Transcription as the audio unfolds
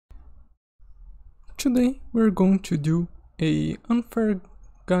Today we're going to do a unfair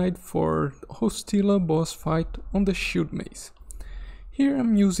guide for Hosilla boss fight on the shield maze. Here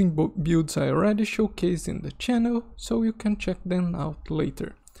I'm using builds I already showcased in the channel, so you can check them out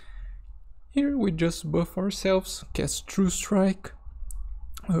later. Here we just buff ourselves, cast True Strike.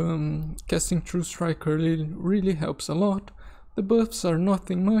 Casting True Strike early really helps a lot. The buffs are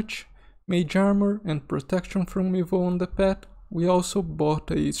nothing much, Mage Armor and Protection from Evil on the pet. We also bought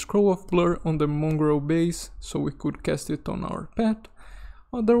a Scroll of Blur on the Mongrel base, so we could cast it on our pet.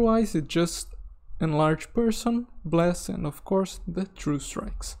 Otherwise it's just Enlarge Person, Bless, and of course the True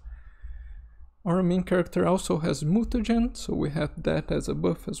Strikes. Our main character also has Mutagen, so we have that as a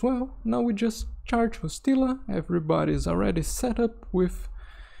buff as well. Now we just charge Hosilla. Everybody is already set up with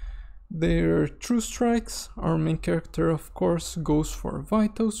their True Strikes. Our main character of course goes for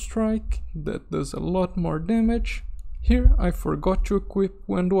Vital Strike, that does a lot more damage. Here I forgot to equip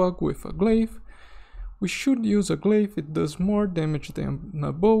Wenduag with a glaive. We should use a glaive, it does more damage than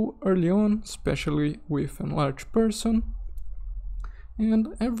a bow early on, especially with Enlarged Person.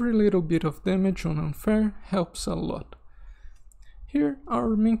 And every little bit of damage on unfair helps a lot. Here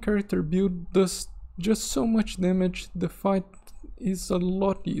our main character build does just so much damage, the fight is a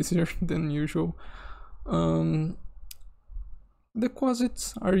lot easier than usual. The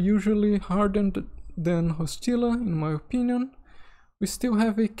Quasits are usually hardened than Hosilla in my opinion. We still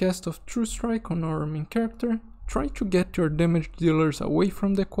have a cast of True Strike on our main character. Try to get your damage dealers away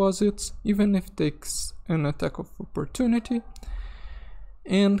from the Quasits, even if it takes an attack of opportunity.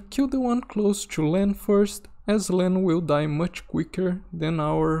 And kill the one close to Len first, as Len will die much quicker than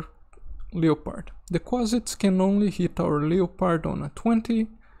our leopard. The Quasits can only hit our leopard on a 20,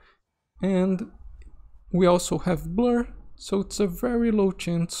 and we also have blur, so it's a very low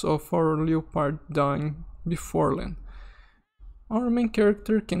chance of our leopard dying before Len. Our main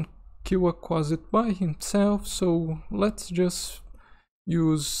character can kill a Quasit by himself, so let's just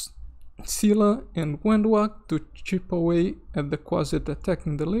use Seelah and Wenduag to chip away at the Quasit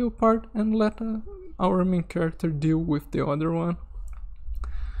attacking the leopard and let our main character deal with the other one.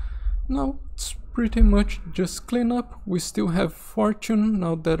 Now it's pretty much just cleanup. We still have fortune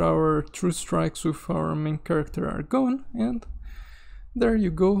now that our True Strikes with our main character are gone, and there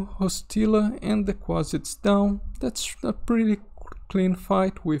you go, Hosilla and the Quasits down. That's a pretty clean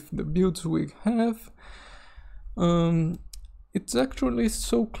fight with the builds we have. It's actually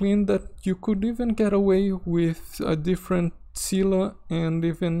so clean that you could even get away with a different Seelah and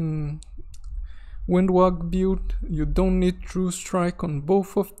even Wenduag build. You don't need True Strike on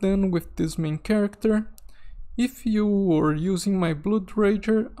both of them with this main character. If you were using my Blood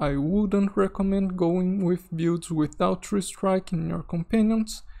Rager, I wouldn't recommend going with builds without True Strike in your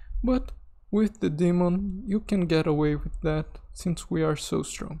companions, but with the demon you can get away with that since we are so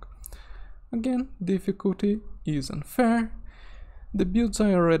strong. Again, difficulty is unfair. The builds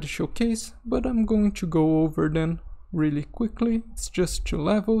I already showcased, but I'm going to go over them really quickly. It's just 2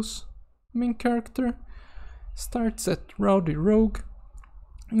 levels. Main character starts at Rowdy Rogue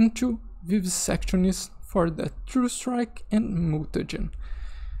into Vivisectionist for that True Strike and Mutagen.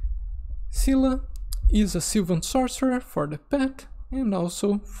 Seelah is a Sylvan Sorcerer for the pet and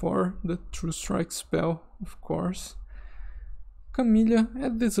also for the True Strike spell, of course. Camilla,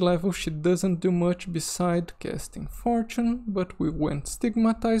 at this level she doesn't do much beside casting Fortune, but we went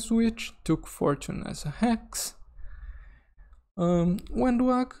Stigmatized Witch, took Fortune as a hex.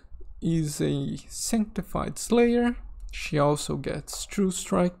 Wenduag is a Sanctified Slayer, she also gets True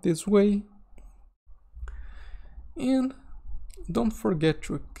Strike this way. And don't forget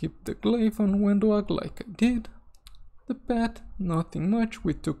to keep the glaive on Wenduag like I did. The pet, nothing much,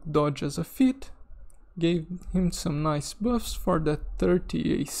 we took Dodge as a feat. Gave him some nice buffs for that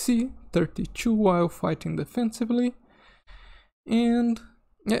 30 AC, 32 while fighting defensively. And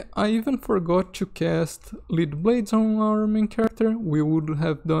yeah, I even forgot to cast Lead Blades on our main character. We would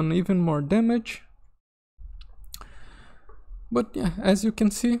have done even more damage. But yeah, as you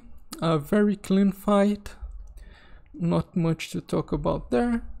can see, a very clean fight. Not much to talk about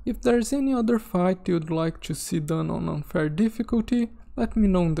there. If there's any other fight you'd like to see done on unfair difficulty, let me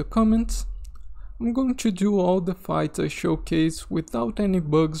know in the comments. I'm going to do all the fights I showcase without any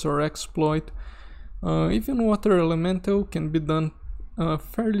bugs or exploit. Even Water Elemental can be done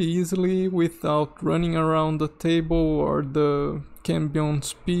fairly easily without running around the table or the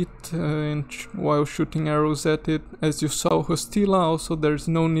Cambion's pit while shooting arrows at it. As you saw Hosilla, also there's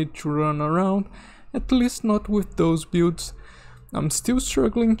no need to run around, at least not with those builds. I'm still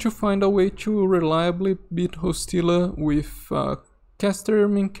struggling to find a way to reliably beat Hosilla with caster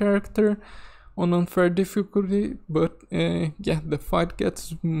main character. on unfair difficulty, but yeah, the fight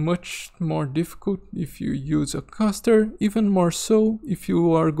gets much more difficult if you use a caster, even more so if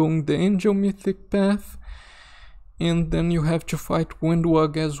you are going the angel mythic path, and then you have to fight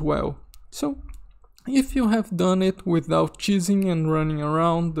Wenduag as well. So if you have done it without cheesing and running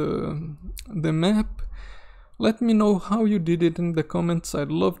around the map, let me know how you did it in the comments.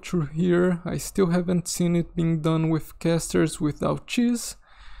 I'd love to hear. I still haven't seen it being done with casters without cheese.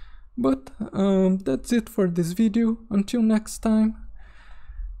 But that's it for this video. Until next time.